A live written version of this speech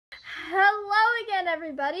again,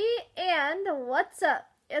 everybody, and what's up?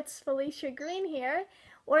 It's Felicia Green here,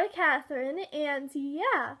 or Catherine, and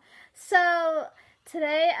yeah, so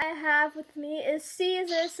today I have with me is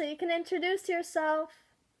Caesar, so you can introduce yourself.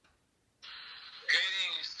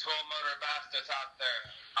 Greetings, 12-motor bastards out there.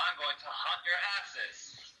 I'm going to hunt your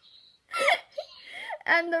asses.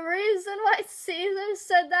 And the reason why Caesar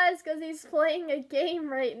said that is because he's playing a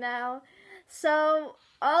game right now. So,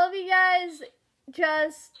 all of you guys,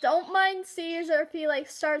 just don't mind Caesar if he,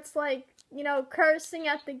 starts, cursing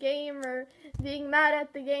at the game or being mad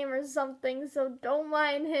at the game or something. So, don't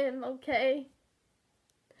mind him, okay?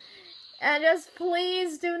 And just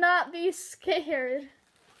please do not be scared.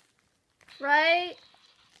 Right?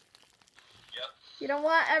 Yep. You don't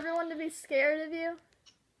want everyone to be scared of you?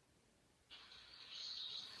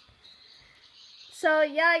 So,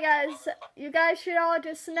 yeah, guys, you guys should all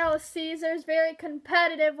just know Caesar's very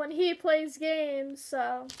competitive when he plays games,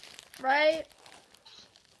 so, right?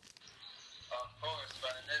 Of course,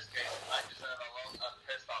 but in this case, I just had a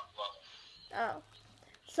pissed off look. Oh.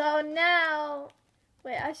 So, now,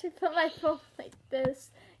 wait, I should put my phone like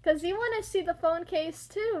this, because you want to see the phone case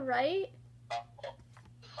too, right?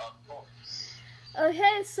 Of course.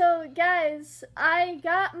 Okay, so guys, I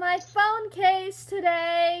got my phone case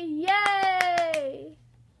today. Yay!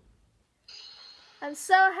 I'm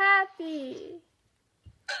so happy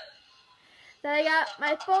that I got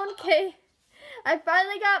my phone case. I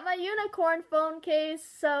finally got my unicorn phone case,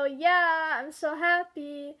 so yeah, I'm so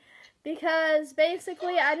happy because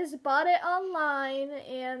basically I just bought it online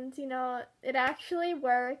and, it actually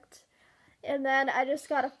worked. And then I just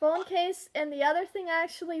got a phone case, and the other thing I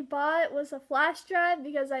actually bought was a flash drive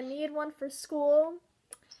because I need one for school.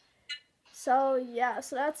 So yeah,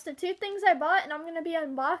 so that's the two things I bought, and I'm going to be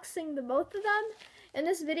unboxing the both of them in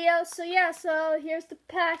this video. So yeah, so here's the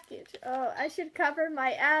package. Oh, I should cover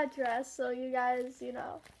my address so you guys,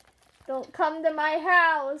 don't come to my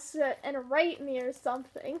house and rape me or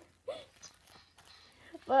something.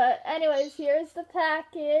 But anyways, here's the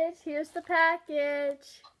package. Here's the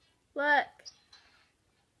package. Look.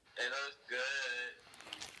 It looks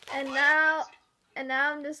good. And now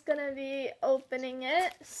I'm just gonna be opening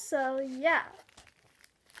it. So yeah,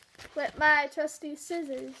 with my trusty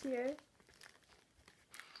scissors here.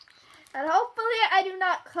 And hopefully I do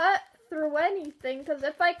not cut through anything, because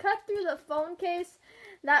if I cut through the phone case,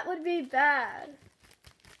 that would be bad,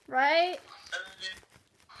 right?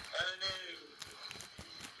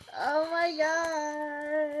 Oh my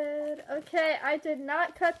god. Okay, I did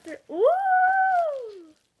not cut through.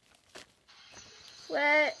 Ooh!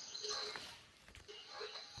 Wait.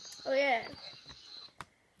 Oh yeah.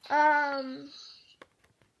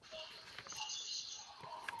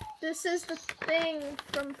 This is the thing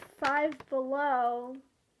from Five Below.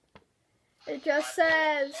 It just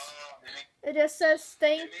says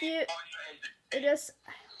thank you. It just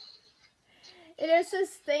says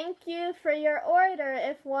thank you for your order.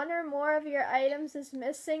 If one or more of your items is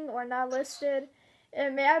missing or not listed,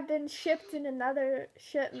 it may have been shipped in another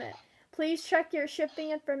shipment. Please check your shipping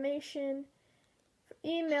information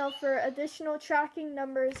email for additional tracking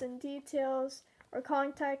numbers and details, or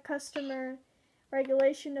contact customer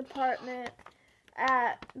regulation department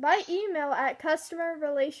by email at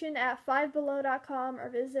customerrelation@fivebelow.com or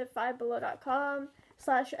visit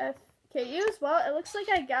fivebelow.com/FKUs. Well, it looks like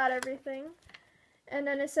I got everything. And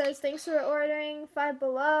then it says, thanks for ordering Five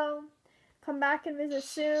Below. Come back and visit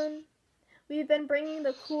soon. We've been bringing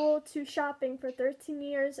the cool to shopping for 13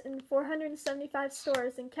 years in 475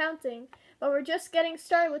 stores and counting, but we're just getting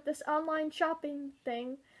started with this online shopping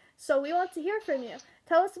thing, so we want to hear from you.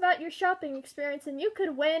 Tell us about your shopping experience, and you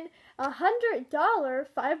could win a $100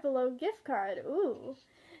 Five Below gift card. Ooh.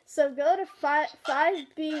 So go to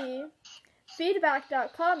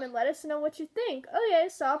 5bfeedback.com and let us know what you think. Okay,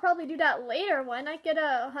 so I'll probably do that later when I get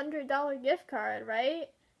a $100 gift card, right?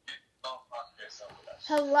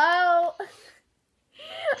 Hello?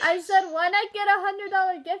 I said when I get a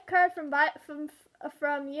 $100 gift card from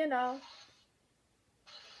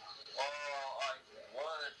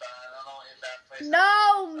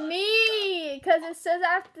No, me! Because it says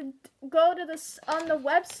I have to go to on the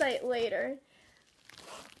website later.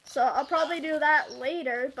 So I'll probably do that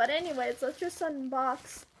later. But anyways, let's just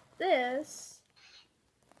unbox this.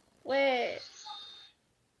 Wait.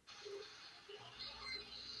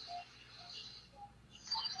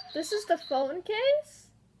 This is the phone case?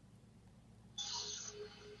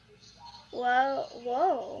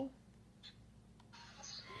 Whoa.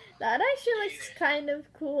 That actually looks kind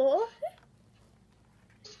of cool.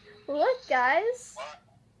 Look, guys.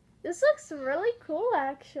 This looks really cool,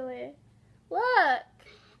 actually. Look.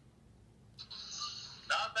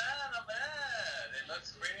 Not bad.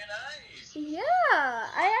 looks pretty nice. Yeah,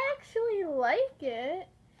 I actually like it.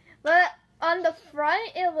 But on the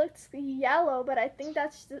front, it looks yellow, but I think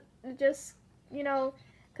that's just, you know,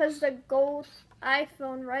 because the gold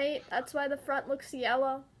iPhone, right? That's why the front looks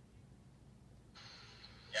yellow.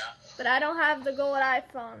 Yeah. But I don't have the gold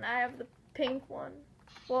iPhone. I have the pink one.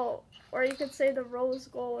 Well, or you could say the rose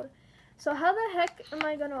gold. So how the heck am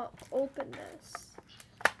I gonna open this?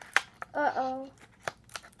 Uh-oh.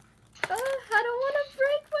 I don't want to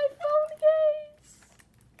break my phone case.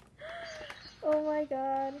 Oh my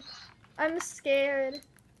god. I'm scared.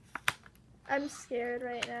 I'm scared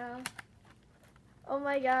right now. Oh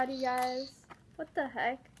my god, you guys. What the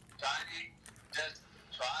heck? Just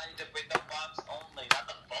try to put the box only, not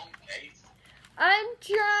the phone case. I'm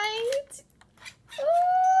trying to...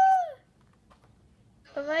 Ah!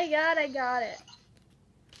 Oh my god, I got it.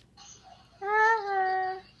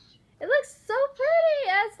 Haha. It looks so pretty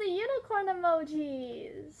as the unicorn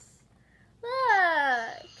emojis.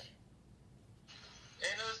 Look.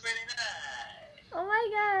 It looks pretty nice. Oh my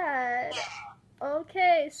god.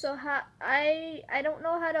 Okay, so I don't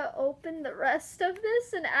know how to open the rest of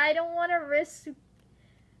this, and I don't want to risk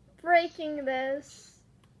breaking this.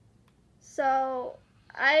 So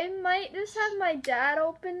I might just have my dad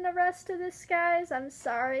open the rest of this, guys. I'm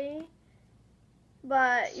sorry.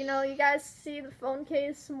 But, you know, you guys see the phone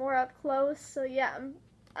case more up close, so yeah,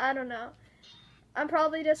 I don't know. I'm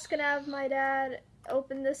probably just gonna have my dad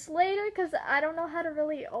open this later, because I don't know how to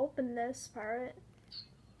really open this part.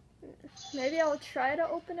 Maybe I'll try to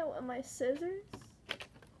open it with my scissors.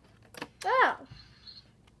 Oh!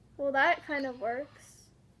 Well, that kind of works.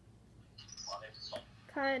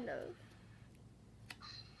 Kind of.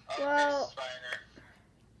 Well,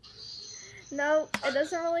 no, it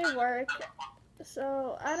doesn't really work.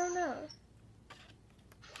 So, I don't know.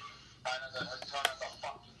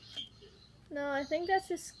 No, I think that's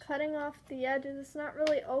just cutting off the edges. It's not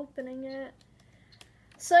really opening it.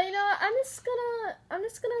 So, you know, I'm just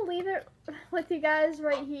gonna leave it with you guys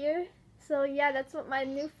right here. So, yeah, that's what my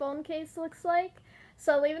new phone case looks like.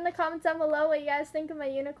 So, leave in the comments down below what you guys think of my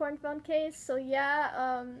unicorn phone case. So,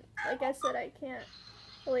 yeah, like I said, I can't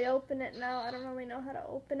really open it now. I don't really know how to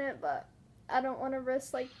open it, but I don't want to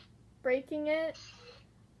risk, like, breaking it.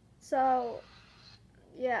 So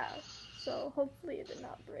yeah, so hopefully it did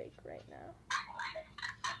not break right now.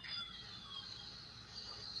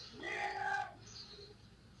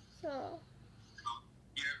 So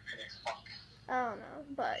I don't know,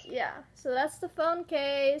 but yeah, so that's the phone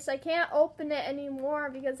case. I can't open it anymore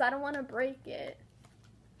because I don't want to break it.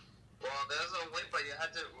 Well, there's a way, but you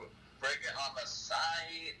had to break it on the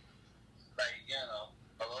side, like, you know,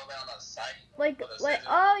 a little bit on the side. Like,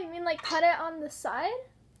 oh, you mean like cut it on the side?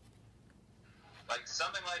 Like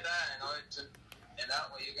something like that, in order to, and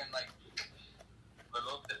that way you can like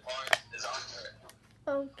remove the part is onto it.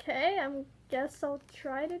 Okay, I guess I'll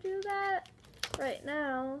try to do that right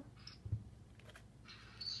now.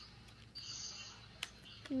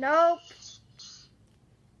 Nope.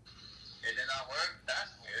 It did not work?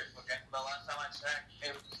 That's weird. Okay, the last time I checked,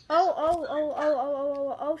 it was...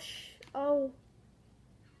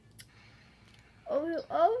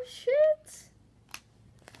 Oh, shit.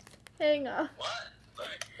 Hang on. What?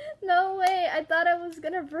 Like... No way, I thought I was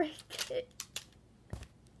gonna break it.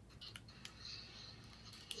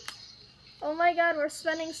 Oh my god, we're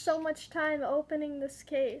spending so much time opening this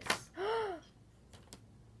case.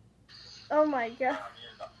 Oh my god.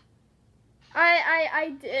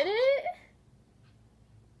 I did it?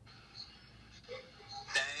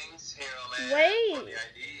 Thanks, Hero Man, Wait. for the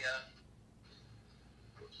idea.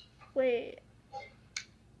 Wait.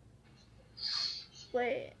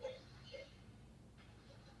 Wait.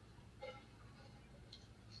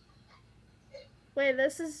 Wait,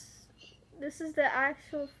 this is the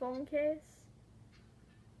actual phone case?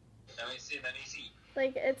 Let me see.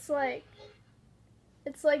 Like, it's like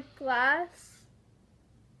glass.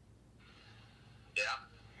 Yeah.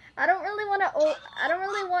 I don't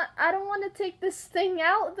want to take this thing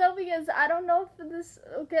out though, because I don't know if this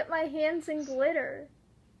will get my hands in glitter.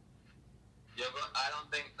 Yeah, but I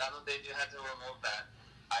don't think you had to remove that.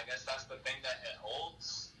 I guess that's the thing that it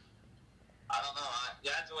holds. I don't know.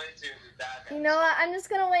 You have to wait till your dad gets You know what? I'm just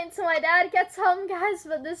gonna wait until my dad gets home, guys.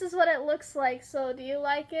 But this is what it looks like. So, do you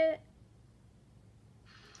like it?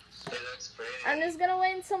 It looks pretty. I'm just gonna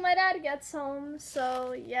wait until my dad gets home.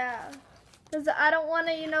 So, yeah. Because I don't want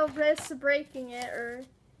to, you know, risk breaking it or,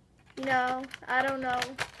 you know, I don't know.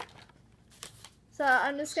 So,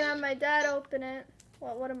 I'm just gonna have my dad open it.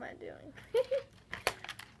 Well, what am I doing?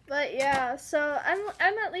 But yeah, so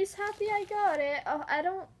I'm at least happy I got it. Oh, I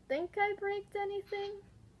don't think I braked anything.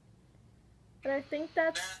 But I think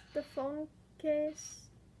that's the phone case.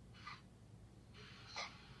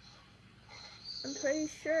 I'm pretty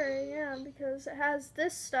sure, yeah, because it has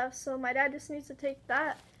this stuff, so my dad just needs to take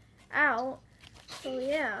that out. So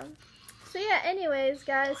yeah. So yeah, anyways,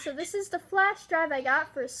 guys, so this is the flash drive I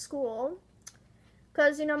got for school.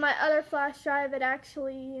 Because, you know, my other flash drive, it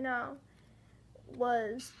actually, you know,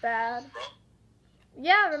 was bad.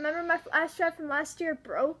 Yeah, remember my flash drive from last year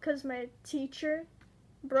broke because my teacher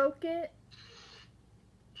broke it.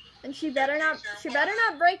 And she better not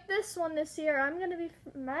break this one this year. I'm going to be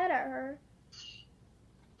mad at her.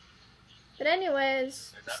 But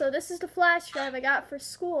anyways, so this is the flash drive I got for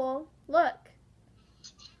school. Look.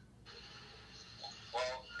 Well,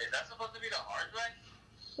 is that supposed to be the hard drive?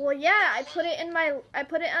 Well, yeah, I put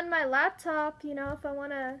it on my laptop, you know, if I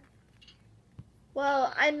want to.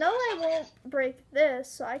 Well, I know I won't break this,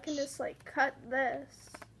 so I can just like cut this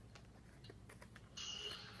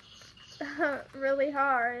really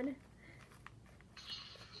hard.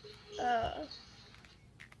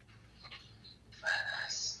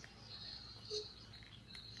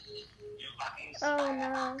 Oh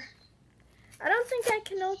no. I don't think I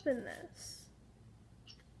can open this.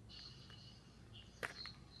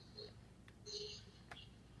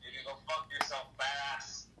 You can go fuck yourself,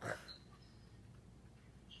 badass.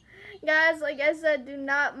 Guys, like I said, do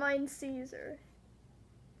not mind Caesar.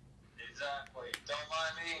 Exactly. Don't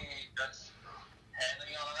mind me. Just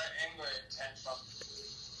handling all that anger attention.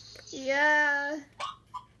 Yeah.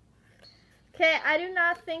 Okay, I do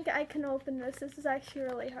not think I can open this. This is actually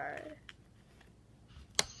really hard.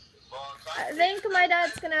 Well, I think my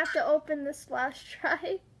dad's gonna have to open this flash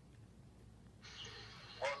drive.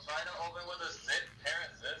 Well, try to open with a pair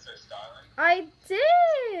of scissors, darling. I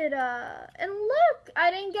did! And look, I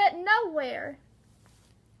didn't get nowhere.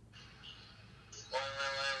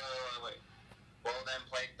 Wait. Well, then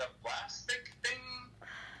plate the plastic thing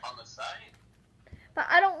on the side. But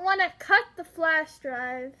I don't want to cut the flash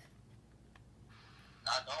drive.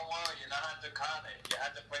 Don't worry, you don't have to cut it. You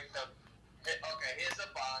have to break the... Okay, here's a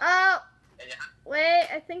box. Oh, wait,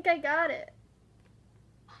 I think I got it.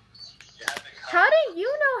 You have to cut How do you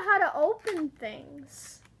know how to open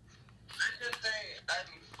things? I just say I've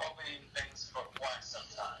been opening things for quite some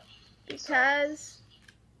time. Because...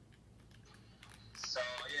 So,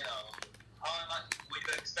 you know, how am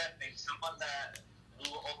I expecting someone that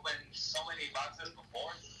who opened so many boxes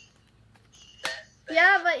before?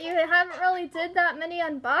 Yeah, but you haven't really did that many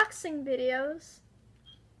unboxing videos.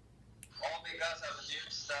 All because of the new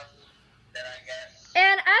stuff that I get.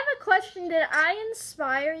 And I have a question. Did I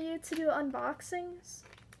inspire you to do unboxings?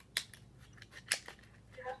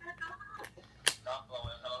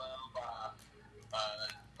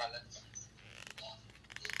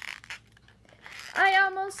 I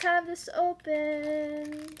almost have this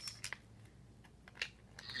opened.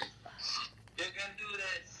 You can do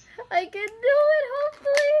this. I can do it,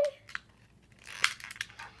 hopefully.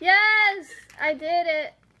 Yes, I did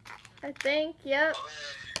it. I think, yep.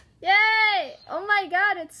 Yay! Oh my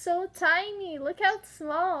god, it's so tiny. Look how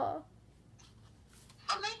small.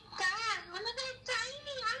 Oh my god, look at how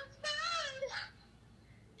tiny.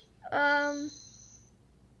 I'm fine.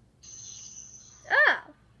 Ah,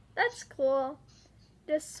 that's cool.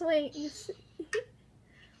 Just swing.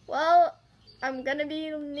 Well, I'm gonna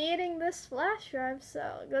be needing this flash drive,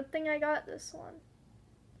 so good thing I got this one.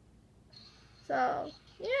 So,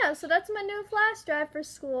 yeah, so that's my new flash drive for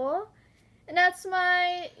school. And that's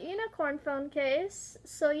my unicorn phone case.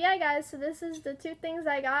 So yeah, guys, so this is the two things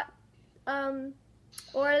I got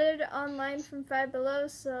ordered online from Five Below.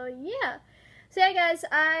 So yeah. So yeah, guys,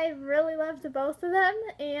 I really loved both of them,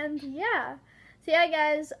 and yeah. So yeah,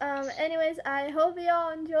 guys, anyways, I hope you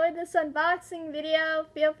all enjoyed this unboxing video.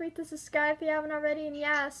 Feel free to subscribe if you haven't already, and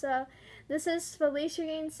yeah, so this is Felicia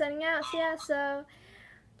Green signing out. So yeah, so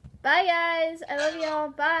bye guys. I love you all.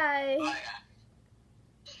 Bye. Bye.